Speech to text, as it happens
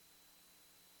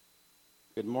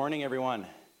Good morning, everyone.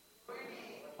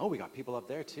 Oh, we got people up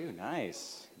there too.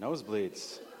 Nice.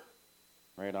 Nosebleeds.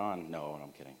 Right on. No,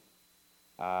 I'm kidding.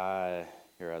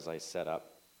 Here as I set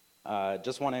up.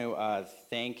 Just want to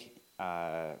thank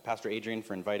Pastor Adrian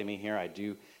for inviting me here. I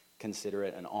do consider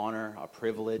it an honor, a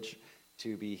privilege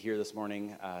to be here this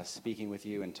morning speaking with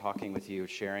you and talking with you,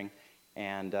 sharing.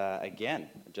 And again,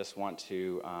 I just want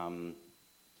to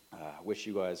wish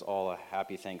you guys all a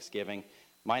happy Thanksgiving.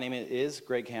 My name is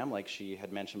Greg Ham, like she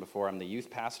had mentioned before. I'm the youth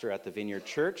pastor at the Vineyard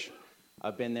Church.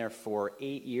 I've been there for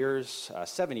 8 years,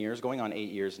 7 years, going on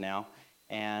 8 years now,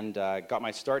 and got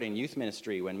my start in youth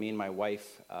ministry when me and my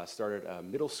wife started a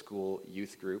middle school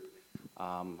youth group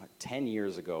 10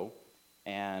 years ago,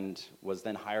 and was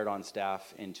then hired on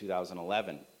staff in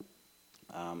 2011.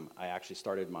 I actually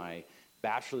started my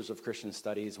Bachelor's of Christian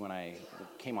Studies when I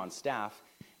came on staff,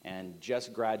 and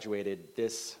just graduated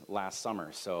this last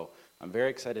summer. So I'm very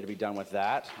excited to be done with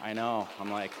that. I know,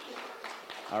 I'm like,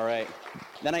 all right.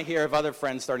 Then I hear of other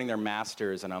friends starting their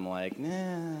masters, and I'm like,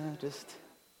 I'm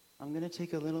going to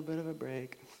take a little bit of a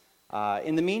break.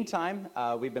 In the meantime,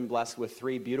 we've been blessed with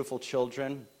 3 beautiful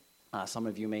children. Some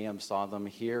of you may have saw them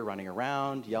here running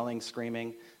around, yelling,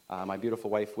 screaming. My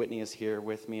beautiful wife, Whitney, is here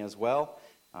with me as well.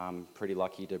 I'm pretty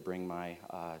lucky to bring my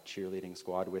cheerleading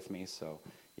squad with me, so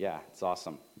yeah, it's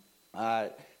awesome.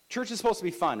 Church is supposed to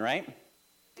be fun, right?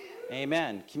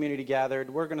 Amen. Community gathered.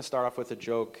 We're going to start off with a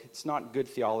joke. It's not good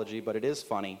theology, but it is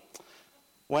funny.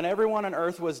 When everyone on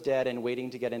earth was dead and waiting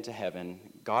to get into heaven,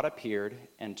 God appeared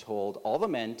and told all the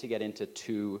men to get into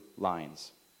 2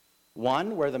 lines.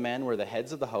 One where the men were the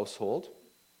heads of the household,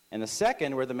 and the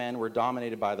second where the men were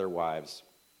dominated by their wives.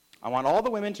 I want all the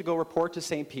women to go report to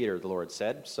St. Peter, the Lord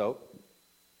said. So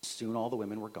soon all the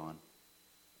women were gone,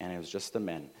 and it was just the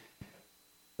men.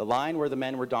 The line where the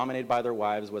men were dominated by their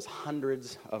wives was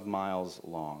hundreds of miles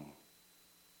long.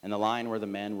 And the line where the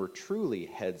men were truly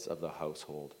heads of the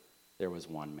household, there was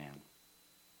one man.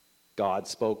 God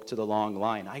spoke to the long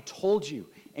line. I told you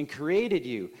and created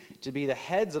you to be the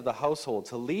heads of the household,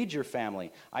 to lead your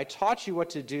family. I taught you what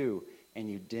to do,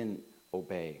 and you didn't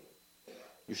obey.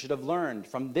 You should have learned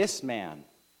from this man.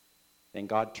 Then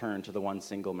God turned to the one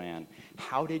single man.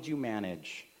 How did you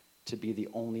manage to be the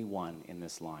only one in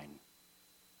this line?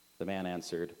 The man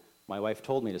answered, my wife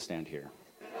told me to stand here.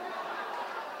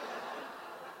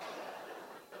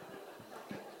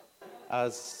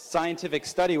 A scientific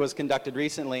study was conducted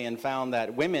recently and found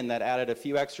that women that added a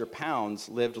few extra pounds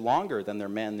lived longer than their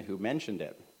men who mentioned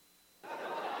it.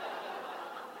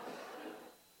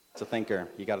 It's a thinker.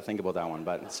 You got to think about that one,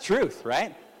 but it's truth,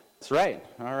 right? It's right.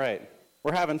 All right.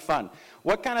 We're having fun.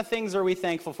 What kind of things are we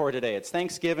thankful for today? It's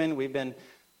Thanksgiving. We've been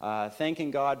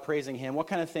thanking God, praising Him. What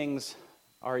kind of things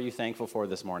are you thankful for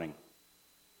this morning?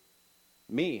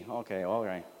 Me? Okay, all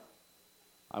right.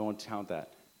 I won't count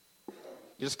that.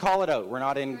 Just call it out. We're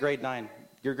not in grade 9.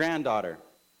 Your granddaughter.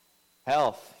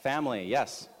 Health, family,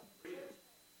 yes.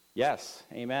 Yes,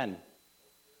 amen.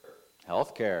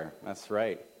 Healthcare, that's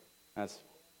right. That's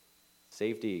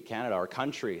safety, Canada, our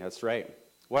country, that's right.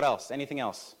 What else? Anything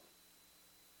else?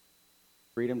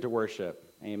 Freedom to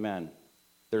worship, amen.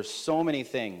 There's so many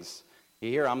things.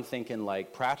 Here I'm thinking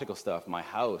like practical stuff, my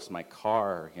house, my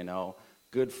car,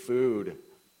 good food,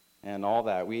 and all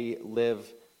that. We live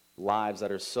lives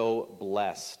that are so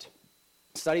blessed.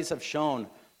 Studies have shown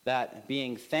that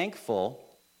being thankful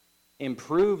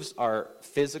improves our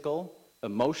physical,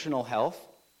 emotional health.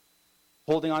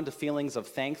 Holding on to feelings of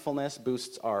thankfulness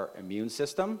boosts our immune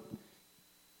system.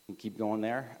 And keep going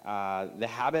there. The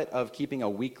habit of keeping a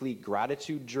weekly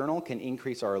gratitude journal can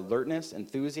increase our alertness,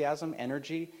 enthusiasm,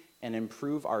 energy, and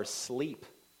improve our sleep,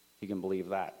 if you can believe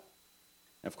that.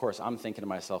 And of course, I'm thinking to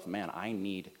myself, man, I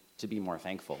need to be more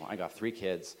thankful. I got 3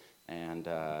 kids, and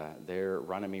they're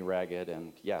running me ragged,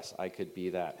 and yes, I could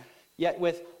be that. Yet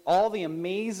with all the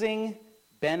amazing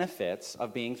benefits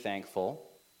of being thankful,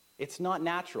 it's not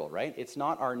natural, right? It's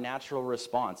not our natural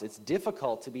response. It's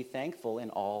difficult to be thankful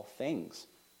in all things.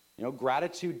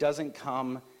 Gratitude doesn't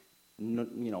come,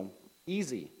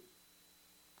 easy.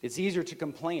 It's easier to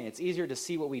complain. It's easier to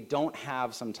see what we don't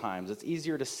have sometimes. It's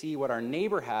easier to see what our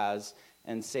neighbor has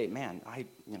and say, man, I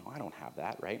don't have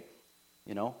that, right?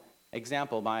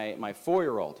 Example, my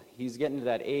 4-year-old, he's getting to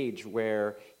that age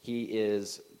where he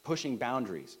is pushing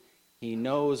boundaries. He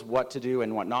knows what to do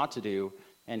and what not to do,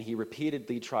 and he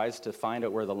repeatedly tries to find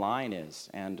out where the line is.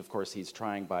 And of course, he's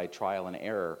trying by trial and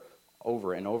error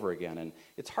over and over again. And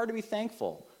it's hard to be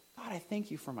thankful. God, I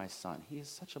thank you for my son. He is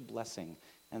such a blessing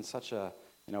and such a,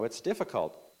 it's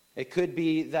difficult. It could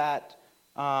be that,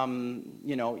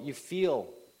 you feel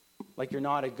like you're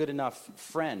not a good enough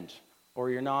friend, or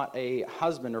you're not a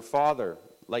husband or father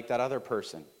like that other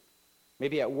person.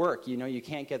 Maybe at work, you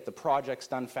can't get the projects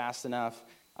done fast enough.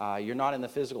 You're not in the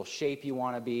physical shape you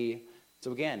want to be.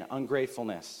 So again,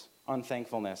 ungratefulness,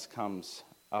 unthankfulness comes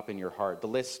up in your heart. The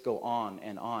lists go on.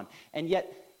 And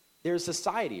yet, there's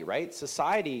society, right?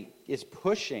 Society is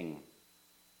pushing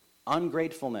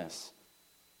ungratefulness,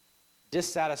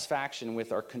 dissatisfaction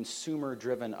with our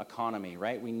consumer-driven economy,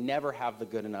 right? We never have the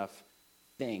good enough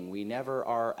thing. We never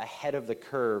are ahead of the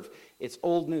curve. It's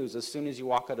old news as soon as you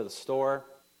walk out of the store,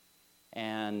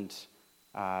 and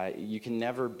you can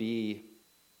never be,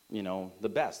 the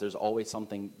best. There's always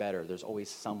something better. There's always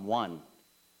someone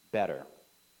better.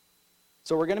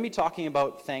 So we're going to be talking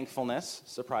about thankfulness.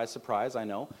 Surprise, surprise, I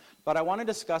know. But I want to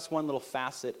discuss one little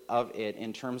facet of it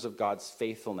in terms of God's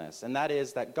faithfulness, and that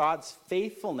is that God's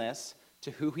faithfulness to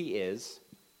who he is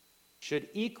should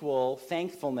equal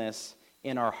thankfulness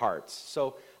in our hearts.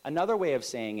 So another way of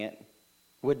saying it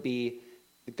would be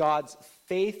God's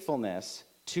faithfulness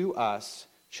to us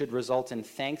should result in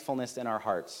thankfulness in our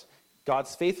hearts.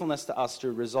 God's faithfulness to us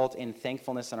should result in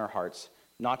thankfulness in our hearts,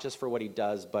 not just for what he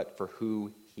does, but for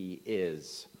who he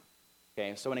is.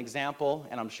 Okay, so an example,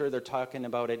 and I'm sure they're talking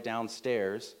about it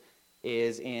downstairs,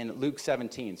 is in Luke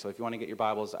 17. So if you want to get your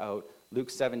Bibles out, Luke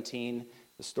 17,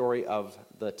 the story of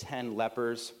the 10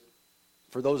 lepers.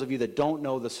 For those of you that don't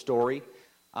know the story,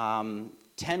 10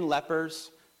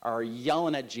 lepers are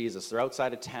yelling at Jesus. They're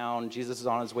outside of town. Jesus is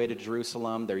on his way to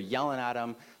Jerusalem. They're yelling at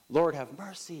him, "Lord, have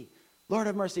mercy. Lord,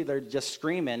 have mercy." They're just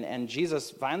screaming, and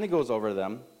Jesus finally goes over to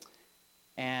them,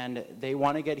 and they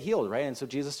want to get healed, right? And so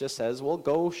Jesus just says, well,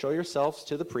 go show yourselves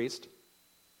to the priest.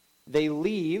 They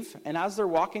leave, and as they're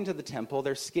walking to the temple,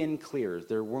 their skin clears.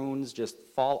 Their wounds just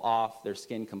fall off. Their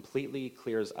skin completely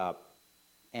clears up.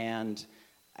 And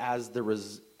as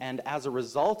a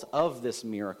result of this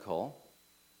miracle,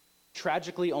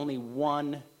 tragically, only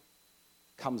one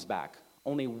comes back.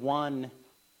 Only one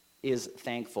is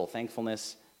thankful.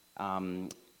 Thankfulness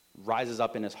rises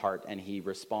up in his heart, and he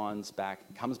responds back,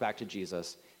 comes back to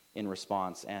Jesus in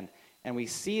response. And we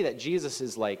see that Jesus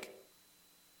is like,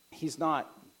 he's not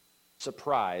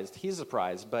surprised. He's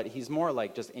surprised, but he's more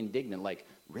like just indignant. Like,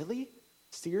 really?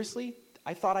 Seriously?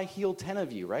 I thought I healed 10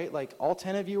 of you, right? Like, all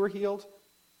 10 of you were healed,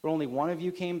 but only one of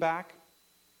you came back?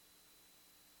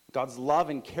 God's love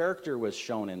and character was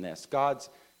shown in this. God's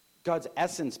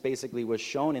essence basically was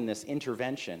shown in this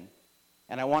intervention.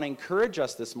 And I want to encourage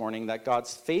us this morning that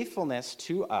God's faithfulness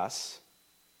to us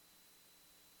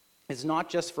is not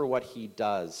just for what he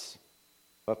does,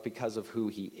 but because of who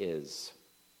he is.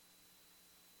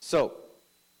 So,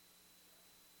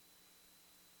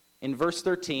 in verse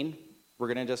 13, we're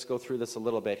going to just go through this a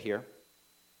little bit here.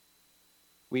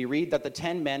 We read that the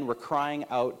 10 men were crying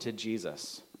out to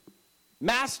Jesus,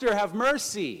 "Master, have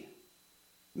mercy!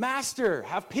 Master,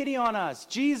 have pity on us!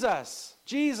 Jesus!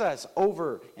 Jesus!"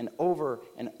 over and over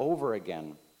and over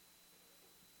again.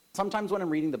 Sometimes when I'm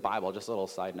reading the Bible, just a little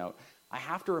side note, I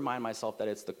have to remind myself that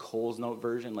it's the Coles Note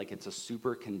version, like it's a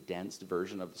super condensed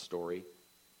version of the story.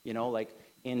 Like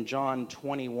in John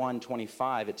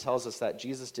 21:25, it tells us that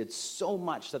Jesus did so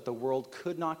much that the world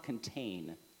could not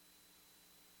contain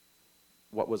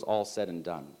what was all said and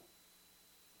done.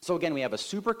 So again, we have a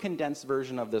super condensed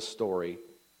version of this story,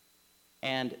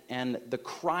 and the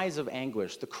cries of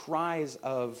anguish, the cries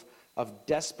of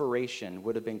desperation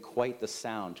would have been quite the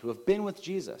sound. To have been with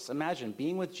Jesus, imagine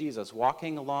being with Jesus,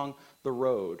 walking along the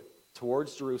road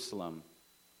towards Jerusalem,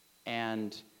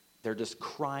 and they're just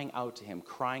crying out to him.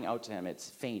 It's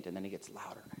faint, and then it gets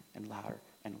louder and louder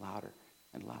and louder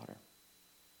and louder.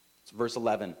 It's verse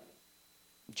 11.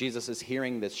 Jesus is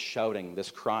hearing this shouting, this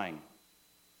crying.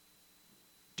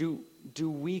 Do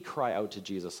we cry out to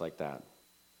Jesus like that?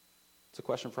 It's a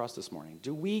question for us this morning.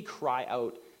 Do we cry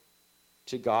out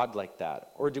to God like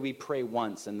that? Or do we pray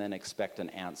once and then expect an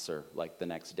answer like the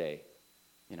next day?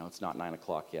 It's not 9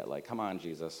 o'clock yet. Like, come on,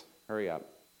 Jesus, hurry up.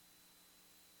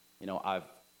 I've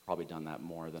probably done that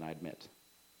more than I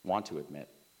want to admit,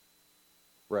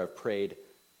 where I've prayed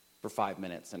for 5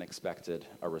 minutes and expected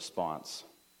a response.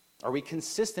 Are we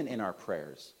consistent in our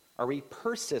prayers? Are we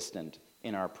persistent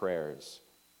in our prayers?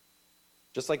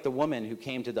 Just like the woman who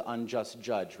came to the unjust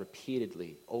judge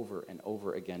repeatedly over and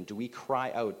over again, do we cry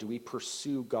out? Do we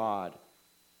pursue God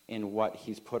in what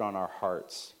he's put on our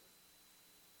hearts?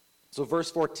 So verse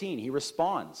 14, he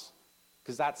responds,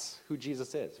 because that's who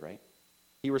Jesus is, right?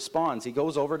 He responds. He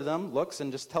goes over to them, looks,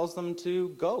 and just tells them to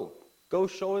go. Go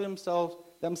show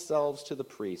themselves to the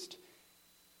priest.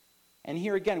 And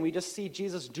here again, we just see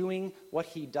Jesus doing what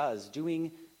he does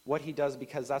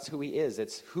because that's who he is.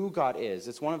 It's who God is.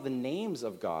 It's one of the names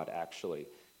of God, actually.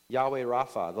 Yahweh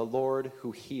Rapha, the Lord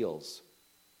who heals.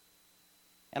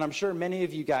 And I'm sure many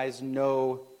of you guys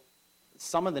know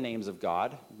some of the names of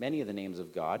God, many of the names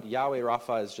of God. Yahweh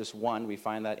Rapha is just one. We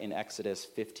find that in Exodus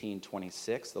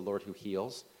 15:26, the Lord who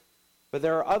heals. But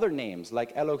there are other names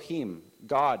like Elohim,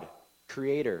 God,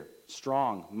 Creator,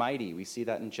 strong, mighty. We see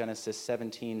that in Genesis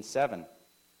 17:7.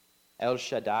 El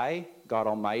Shaddai, God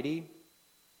Almighty,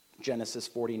 Genesis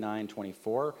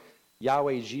 49:24.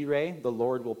 Yahweh Jireh, the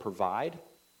Lord will provide.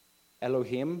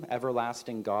 Elohim,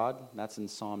 everlasting God, that's in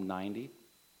Psalm 90.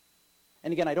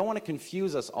 And again, I don't want to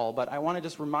confuse us all, but I want to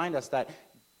just remind us that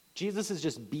Jesus is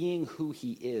just being who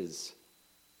he is,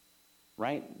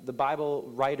 right? The Bible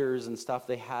writers and stuff,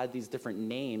 they had these different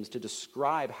names to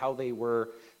describe how they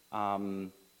were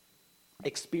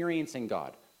experiencing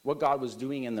God, what God was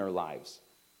doing in their lives,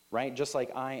 right? Just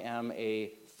like I am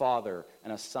a father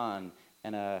and a son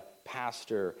and a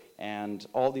pastor and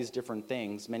all these different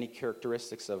things, many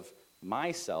characteristics of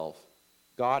myself,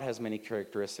 God has many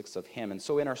characteristics of him. And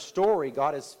so in our story,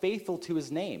 God is faithful to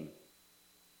his name,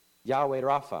 Yahweh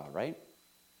Rapha, right?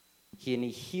 And he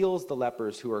heals the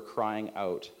lepers who are crying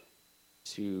out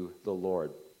to the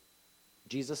Lord.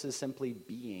 Jesus is simply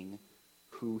being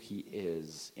who he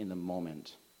is in the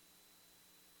moment.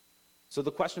 So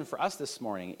the question for us this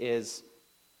morning is,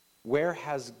 where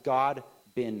has God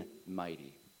been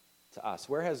mighty to us?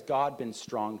 Where has God been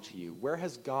strong to you? Where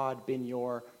has God been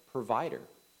your provider?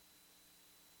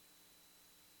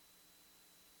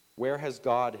 Where has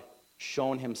God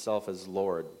shown himself as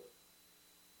Lord?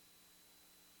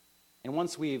 And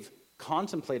once we've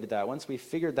contemplated that, once we've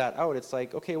figured that out, it's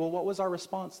like, okay, well, what was our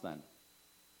response then?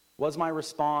 Was my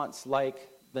response like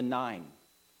the 9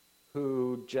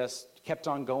 who just kept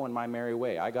on going my merry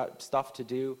way? I got stuff to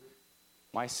do.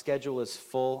 My schedule is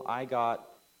full. I got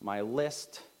my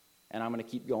list, and I'm going to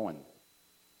keep going.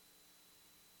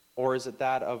 Or is it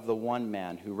that of the one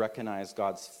man who recognized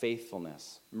God's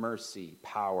faithfulness, mercy,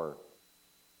 power,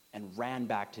 and ran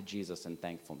back to Jesus in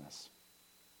thankfulness?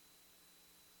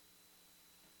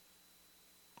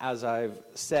 As I've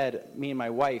said, me and my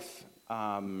wife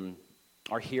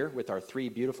are here with our 3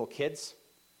 beautiful kids.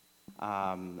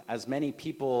 As many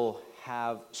people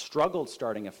have struggled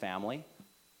starting a family,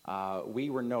 we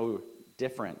were no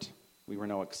different. We were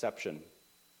no exception.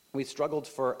 We struggled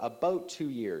for about 2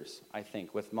 years, I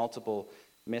think, with multiple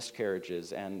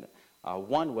miscarriages, and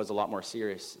one was a lot more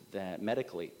serious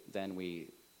medically than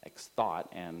we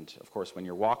thought. And of course, when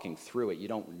you're walking through it, you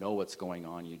don't know what's going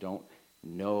on. You don't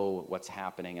know what's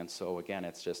happening, and so again,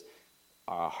 it's just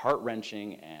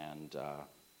heart-wrenching, and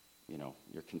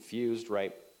you're confused,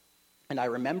 right? And I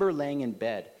remember laying in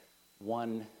bed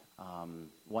one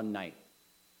night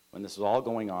when this was all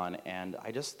going on, and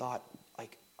I just thought,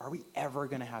 like, are we ever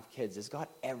going to have kids? Is God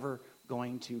ever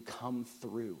going to come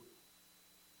through?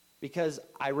 Because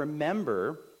I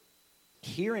remember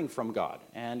hearing from God,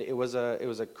 and it was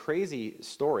a crazy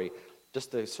story.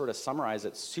 Just to sort of summarize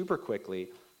it super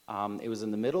quickly, it was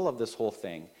in the middle of this whole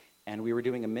thing, and we were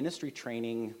doing a ministry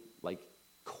training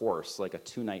course, like a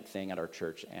 2-night thing at our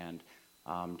church, and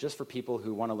just for people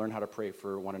who want to learn how to pray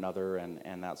for one another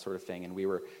and that sort of thing. And we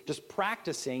were just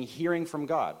practicing hearing from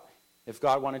God. If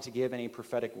God wanted to give any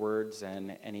prophetic words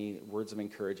and any words of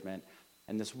encouragement.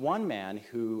 And this one man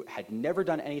who had never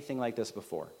done anything like this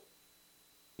before,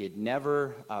 he had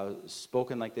never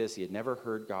spoken like this, he had never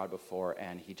heard God before,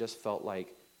 and he just felt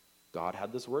like God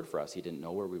had this word for us. He didn't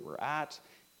know where we were at,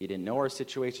 he didn't know our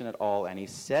situation at all, and he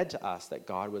said to us that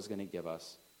God was going to give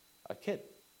us a kid.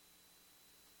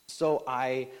 So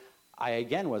I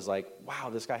again was like, wow,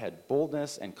 this guy had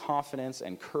boldness and confidence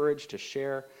and courage to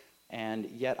share. And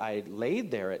yet I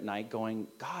laid there at night going,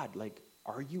 God,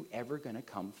 are you ever going to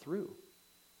come through?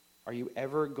 Are you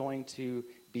ever going to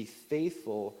be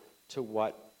faithful to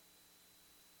what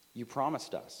you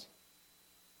promised us?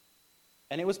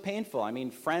 And it was painful. I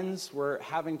mean, friends were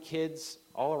having kids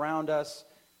all around us.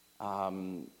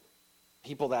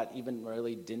 People that even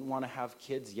really didn't want to have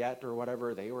kids yet or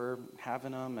whatever, they were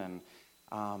having them. And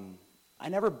I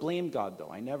never blamed God,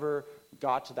 though. I never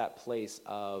got to that place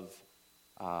of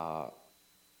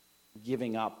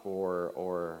giving up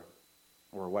or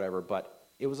whatever, but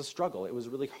it was a struggle. It was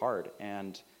really hard,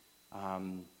 and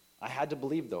I had to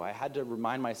believe, though. I had to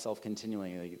remind myself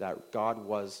continually that God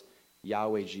was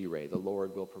Yahweh Jireh, the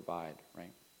Lord will provide,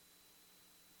 right?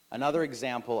 Another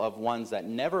example of ones that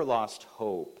never lost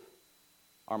hope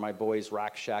are my boys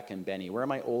Rack, Shack, and Benny. Where are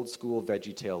my old school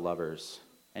VeggieTale lovers?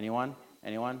 Anyone?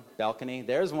 Balcony?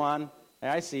 There's one.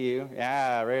 I see you.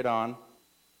 Yeah, right on.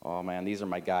 Oh, man, these are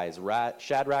my guys.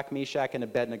 Shadrach, Meshach, and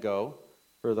Abednego,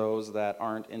 for those that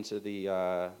aren't into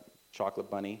the chocolate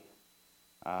bunny.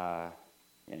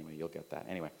 Anyway, you'll get that.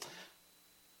 Anyway.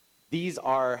 These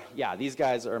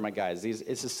guys are my guys. This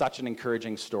is such an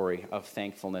encouraging story of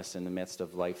thankfulness in the midst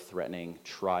of life-threatening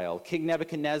trial. King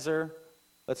Nebuchadnezzar,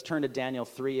 let's turn to Daniel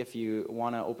 3. If you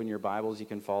want to open your Bibles, you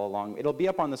can follow along. It'll be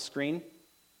up on the screen,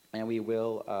 and we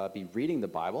will be reading the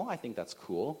Bible. I think that's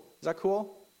cool. Is that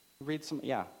cool? Read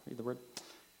the word.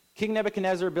 King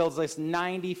Nebuchadnezzar builds this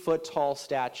 90-foot-tall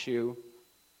statue,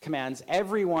 commands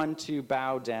everyone to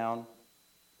bow down,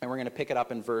 and we're going to pick it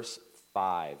up in verse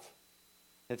 5.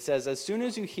 It says, as soon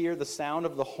as you hear the sound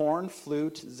of the horn,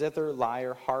 flute, zither,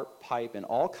 lyre, harp, pipe, and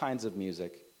all kinds of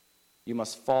music, you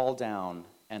must fall down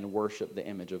and worship the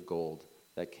image of gold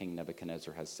that King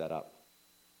Nebuchadnezzar has set up.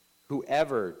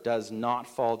 Whoever does not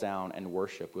fall down and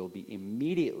worship will be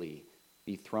immediately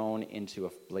be thrown into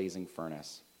a blazing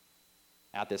furnace.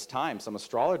 At this time, some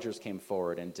astrologers came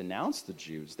forward and denounced the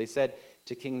Jews. They said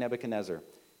to King Nebuchadnezzar,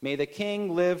 may the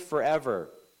king live forever.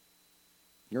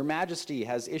 Your Majesty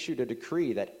has issued a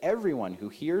decree that everyone who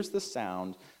hears the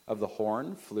sound of the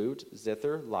horn, flute,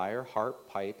 zither, lyre, harp,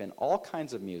 pipe, and all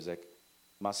kinds of music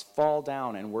must fall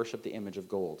down and worship the image of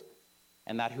gold,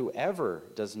 and that whoever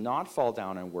does not fall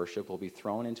down and worship will be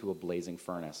thrown into a blazing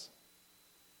furnace.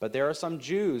 But there are some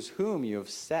Jews whom you have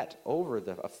set over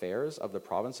the affairs of the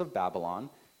province of Babylon,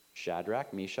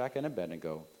 Shadrach, Meshach, and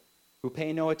Abednego, who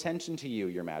pay no attention to you,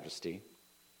 your Majesty.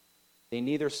 They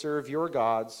neither serve your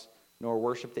gods nor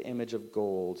worship the image of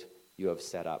gold you have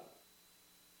set up.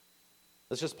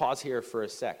 Let's just pause here for a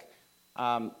sec.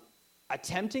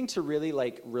 Attempting to really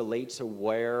relate to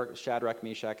where Shadrach,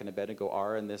 Meshach, and Abednego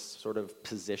are in this sort of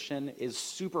position is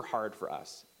super hard for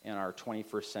us in our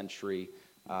 21st century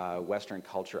Western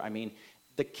culture. I mean,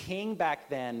 the king back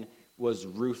then was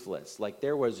ruthless.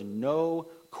 There was no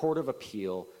court of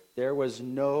appeal. There was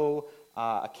no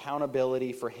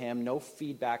accountability for him, no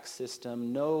feedback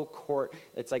system, no court.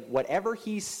 It's like whatever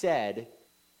he said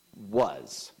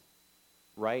was,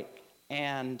 right?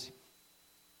 And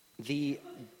the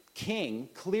king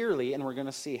clearly, and we're going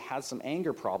to see, has some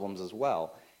anger problems as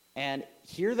well. And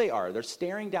here they are. They're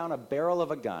staring down a barrel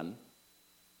of a gun.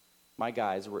 My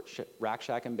guys were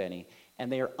Rakshak and Benny, and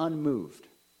they are unmoved.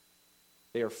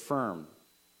 They are firm.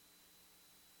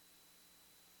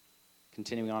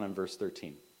 Continuing on in verse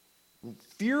 13.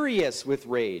 Furious with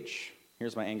rage.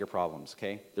 Here's my anger problems,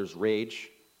 okay? There's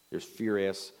rage, there's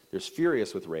furious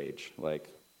with rage. This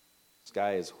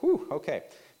guy is, okay.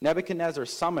 Nebuchadnezzar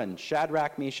summoned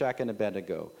Shadrach, Meshach, and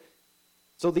Abednego.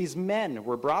 So these men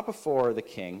were brought before the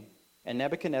king, and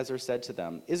Nebuchadnezzar said to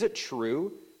them, is it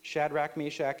true, Shadrach,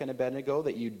 Meshach, and Abednego,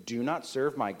 that you do not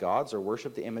serve my gods or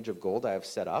worship the image of gold I have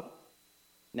set up?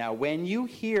 Now, when you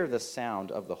hear the sound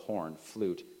of the horn,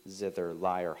 flute, zither,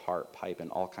 lyre, harp, pipe,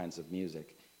 and all kinds of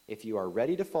music, if you are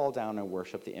ready to fall down and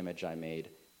worship the image I made,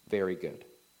 very good.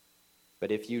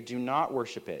 But if you do not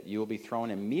worship it, you will be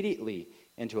thrown immediately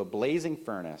into a blazing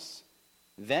furnace.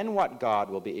 Then what God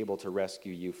will be able to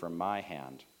rescue you from my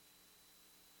hand?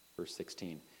 Verse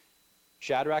 16.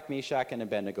 Shadrach, Meshach, and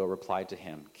Abednego replied to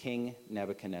him, King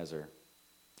Nebuchadnezzar,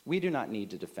 we do not need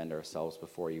to defend ourselves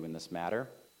before you in this matter.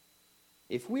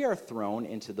 If we are thrown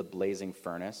into the blazing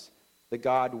furnace, the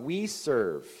God we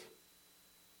serve,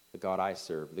 the God I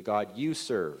serve, the God you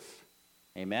serve,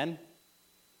 amen,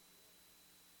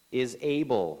 is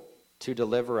able to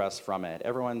deliver us from it.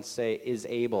 Everyone say, is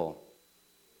able.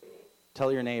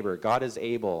 Tell your neighbor, God is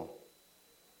able.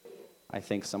 I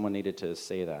think someone needed to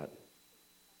say that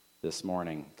this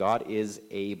morning. God is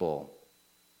able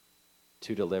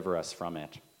to deliver us from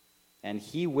it. And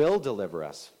he will deliver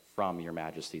us from your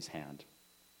Majesty's hand.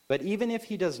 But even if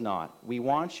he does not, we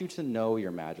want you to know,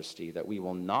 your Majesty, that we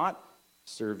will not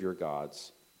serve your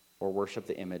gods or worship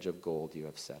the image of gold you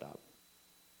have set up.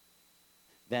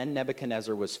 Then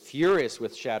Nebuchadnezzar was furious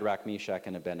with Shadrach, Meshach,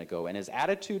 and Abednego, and his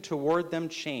attitude toward them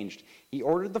changed. He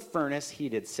ordered the furnace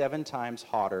heated 7 times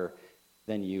hotter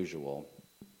than usual.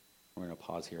 We're going to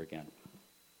pause here again.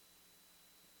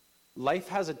 Life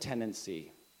has a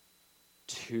tendency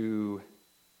to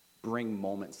bring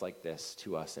moments like this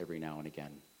to us every now and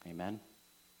again. Amen?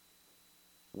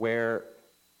 Where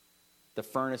the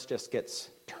furnace just gets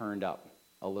turned up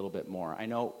a little bit more. I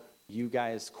know you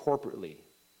guys corporately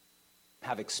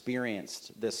have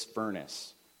experienced this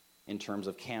furnace in terms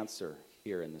of cancer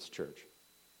here in this church.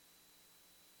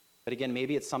 But again,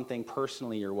 maybe it's something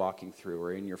personally you're walking through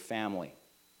or in your family.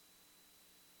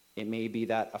 It may be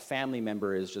that a family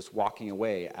member is just walking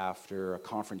away after a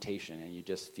confrontation and you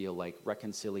just feel like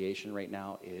reconciliation right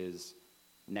now is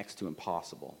next to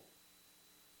impossible.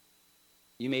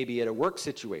 You may be at a work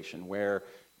situation where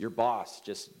your boss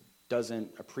just doesn't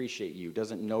appreciate you,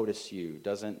 doesn't notice you,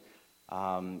 doesn't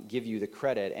give you the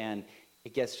credit, and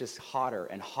it gets just hotter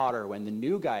and hotter when the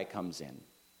new guy comes in.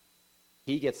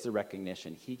 He gets the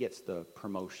recognition. He gets the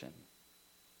promotion.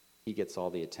 He gets all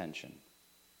the attention.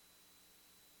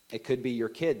 It could be your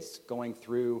kids going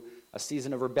through a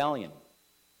season of rebellion.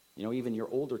 Even your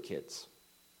older kids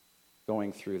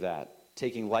going through that,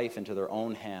 taking life into their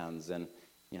own hands, and,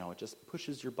 it just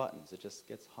pushes your buttons. It just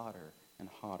gets hotter and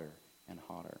hotter and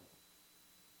hotter.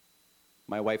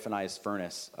 My wife and I's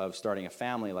furnace of starting a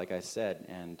family, like I said,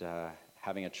 and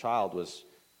having a child was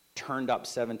turned up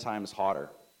 7 times hotter.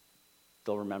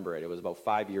 Still remember it. It was about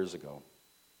 5 years ago.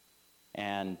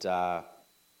 And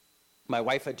my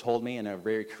wife had told me in a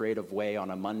very creative way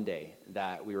on a Monday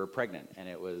that we were pregnant, and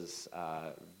it was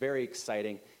very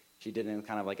exciting. She did it in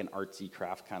kind of like an artsy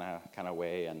craft kind of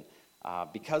way, and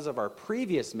because of our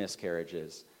previous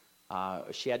miscarriages,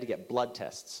 she had to get blood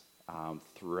tests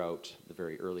throughout the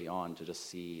very early on to just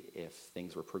see if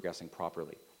things were progressing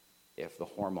properly, if the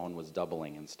hormone was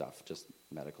doubling and stuff, just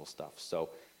medical stuff. So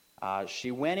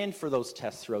she went in for those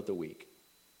tests throughout the week,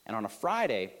 and on a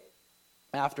Friday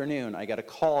afternoon, I got a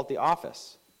call at the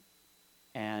office,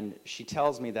 and she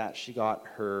tells me that she got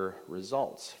her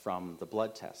results from the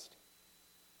blood test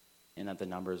and that the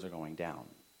numbers are going down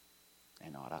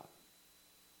and not up.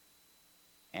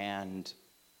 And,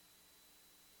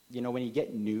 when you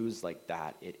get news like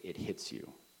that, it hits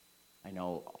you. I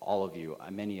know all of you,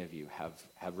 many of you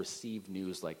have received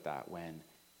news like that when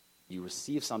you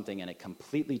receive something and it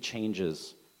completely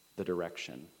changes the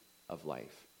direction of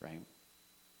life, right?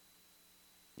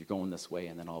 You're going this way,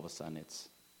 and then all of a sudden it's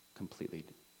completely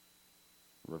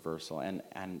reversal.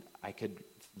 And I could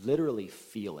literally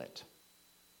feel it,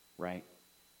 right?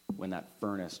 When that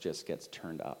furnace just gets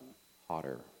turned up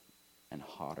hotter and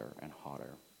hotter and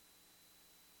hotter.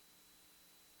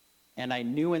 And I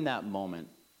knew in that moment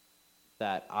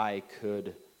that I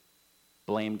could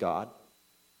blame God.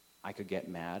 I could get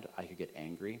mad. I could get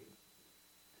angry.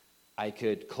 I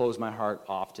could close my heart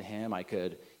off to him. I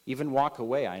could even walk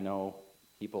away. I know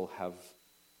people have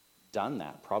done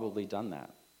that, probably done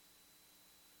that.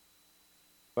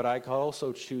 But I could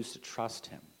also choose to trust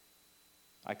him.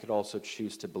 I could also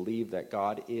choose to believe that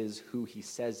God is who he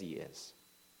says he is.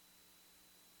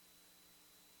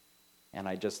 And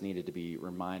I just needed to be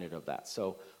reminded of that.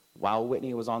 So while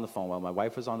Whitney was on the phone, while my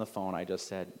wife was on the phone, I just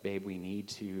said, babe, we need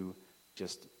to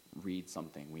just read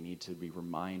something. We need to be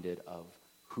reminded of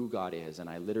who God is. And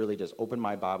I literally just opened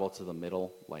my Bible to the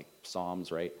middle, like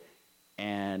Psalms, right?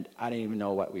 And I didn't even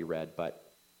know what we read,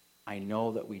 but I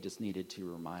know that we just needed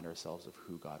to remind ourselves of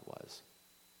who God was.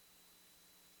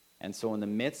 And so in the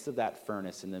midst of that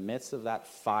furnace, in the midst of that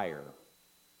fire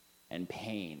and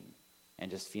pain, and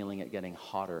just feeling it getting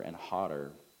hotter and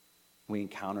hotter, we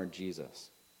encountered Jesus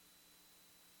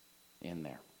in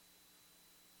there.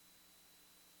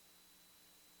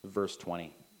 Verse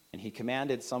 20, and he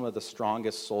commanded some of the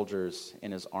strongest soldiers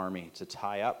in his army to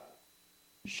tie up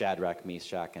Shadrach,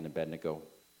 Meshach, and Abednego,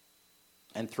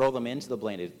 and throw them into the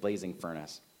blazing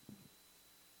furnace.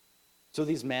 So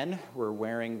these men were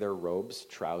wearing their robes,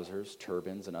 trousers,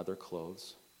 turbans, and other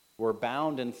clothes, were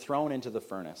bound and thrown into the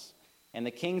furnace. And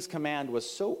the king's command was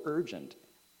so urgent,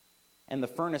 and the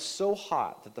furnace so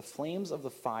hot, that the flames of the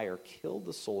fire killed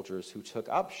the soldiers who took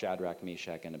up Shadrach,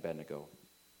 Meshach, and Abednego.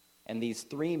 And these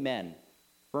 3 men,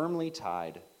 firmly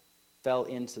tied, fell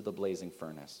into the blazing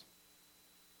furnace.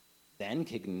 Then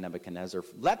King Nebuchadnezzar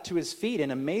leapt to his feet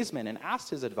in amazement and asked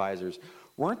his advisors,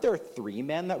 weren't there 3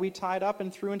 men that we tied up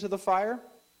and threw into the fire?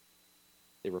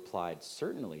 They replied,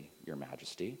 certainly, your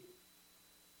majesty.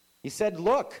 He said,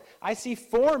 look, I see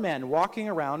 4 men walking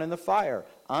around in the fire,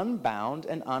 unbound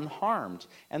and unharmed,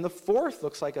 and the 4th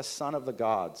looks like a son of the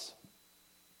gods.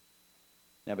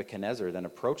 Nebuchadnezzar then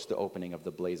approached the opening of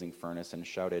the blazing furnace and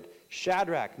shouted,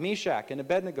 Shadrach, Meshach, and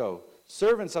Abednego,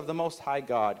 servants of the Most High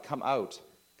God, come out.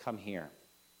 Come here.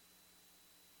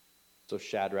 So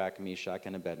Shadrach, Meshach,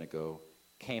 and Abednego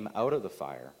came out of the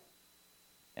fire,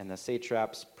 and the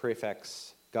satraps,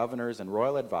 prefects, governors, and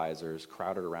royal advisors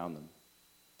crowded around them.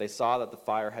 They saw that the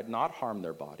fire had not harmed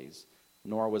their bodies,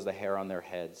 nor was the hair on their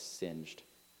heads singed.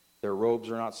 Their robes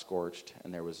were not scorched,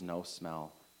 and there was no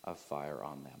smell of fire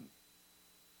on them.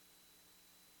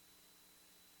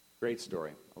 Great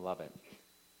story. I love it.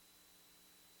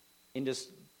 In just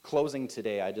closing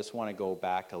today, I just want to go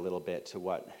back a little bit to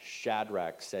what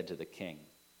Shadrach said to the king.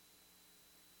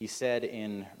 He said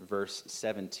in verse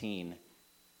 16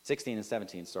 and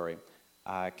 17,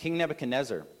 King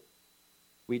Nebuchadnezzar,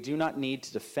 we do not need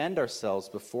to defend ourselves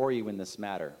before you in this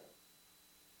matter.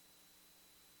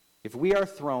 If we are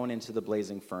thrown into the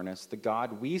blazing furnace, the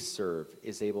God we serve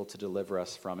is able to deliver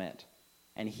us from it,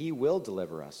 and he will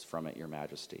deliver us from it, your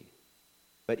majesty.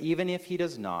 But even if he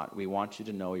does not, we want you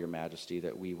to know, your majesty,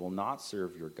 that we will not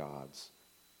serve your gods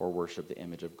or worship the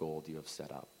image of gold you have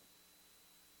set up.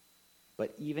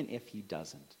 But even if he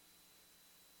doesn't,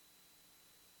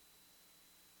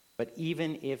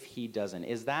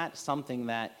 is that something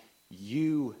that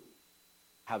you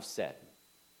have said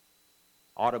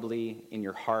audibly in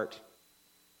your heart?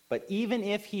 But even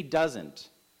if he doesn't,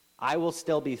 I will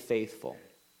still be faithful.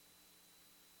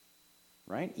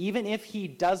 Right? Even if he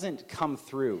doesn't come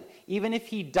through, even if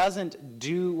he doesn't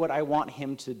do what I want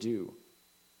him to do,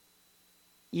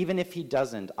 even if he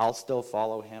doesn't, I'll still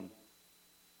follow him.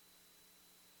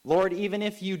 Lord, even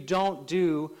if you don't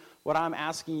do what I'm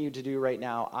asking you to do right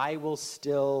now, I will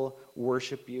still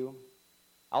worship you.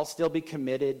 I'll still be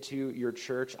committed to your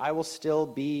church. I will still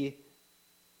be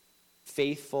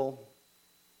faithful.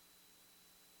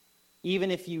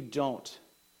 Even if you don't,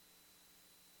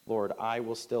 Lord, I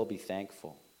will still be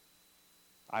thankful.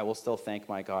 I will still thank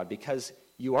my God because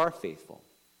you are faithful.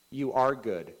 You are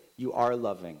good. You are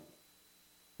loving.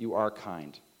 You are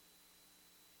kind.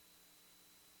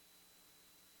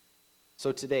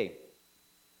 So today,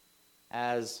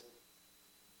 as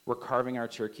we're carving our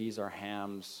turkeys, our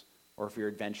hams, or if you're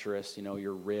adventurous,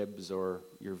 your ribs or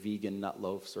your vegan nut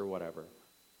loaves or whatever,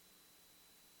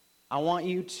 I want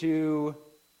you to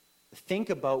think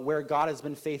about where God has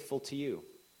been faithful to you.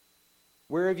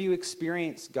 Where have you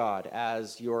experienced God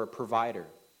as your provider,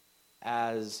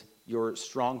 as your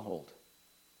stronghold?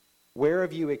 Where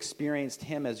have you experienced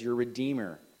him as your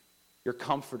redeemer, your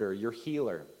comforter, your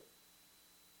healer?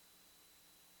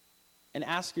 And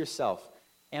ask yourself,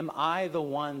 am I the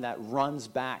one that runs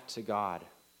back to God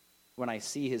when I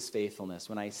see his faithfulness,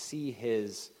 when I see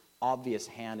his obvious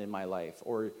hand in my life?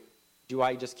 Or do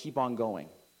I just keep on going?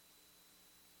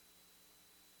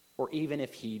 Or even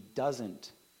if he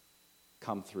doesn't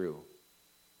come through,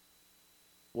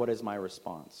 what is my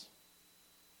response?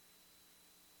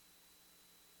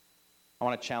 I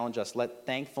want to challenge us. Let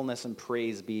thankfulness and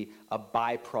praise be a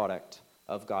byproduct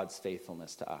of God's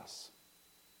faithfulness to us.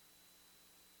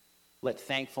 Let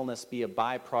thankfulness be a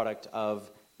byproduct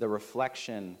of the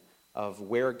reflection of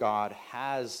where God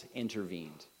has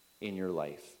intervened in your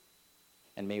life.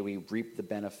 And may we reap the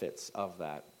benefits of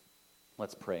that.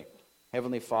 Let's pray.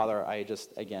 Heavenly Father, I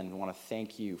just, again, want to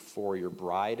thank you for your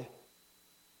bride.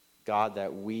 God,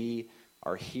 that we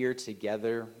are here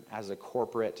together as a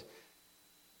corporate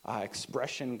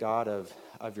expression, God,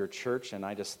 of your church. And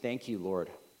I just thank you, Lord,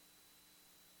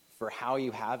 for how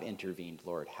you have intervened,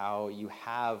 Lord, how you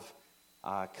have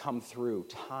come through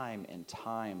time and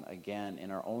time again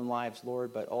in our own lives,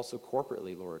 Lord, but also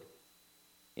corporately, Lord,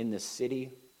 in this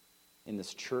city, in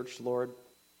this church, Lord.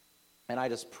 And I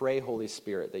just pray, Holy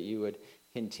Spirit, that you would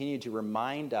continue to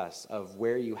remind us of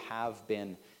where you have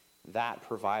been that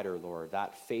provider, Lord,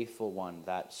 that faithful one,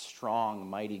 that strong,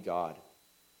 mighty God,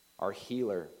 our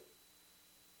healer.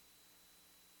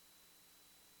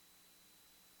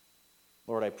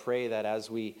 Lord, I pray that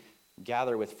as we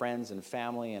gather with friends and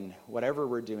family and whatever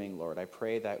we're doing, Lord, I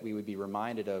pray that we would be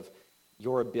reminded of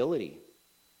your ability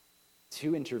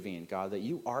to intervene, God, that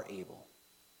you are able.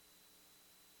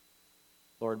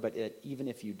 Lord, but even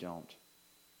if you don't,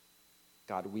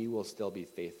 God, we will still be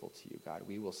faithful to you, God.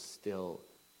 We will still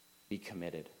be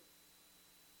committed.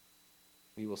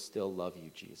 We will still love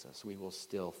you, Jesus. We will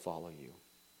still follow you,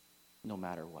 no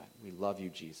matter what. We love you,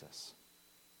 Jesus.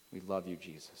 We love you,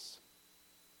 Jesus.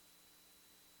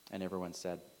 And everyone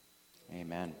said,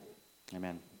 amen.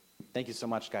 Amen. Thank you so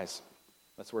much, guys.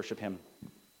 Let's worship him.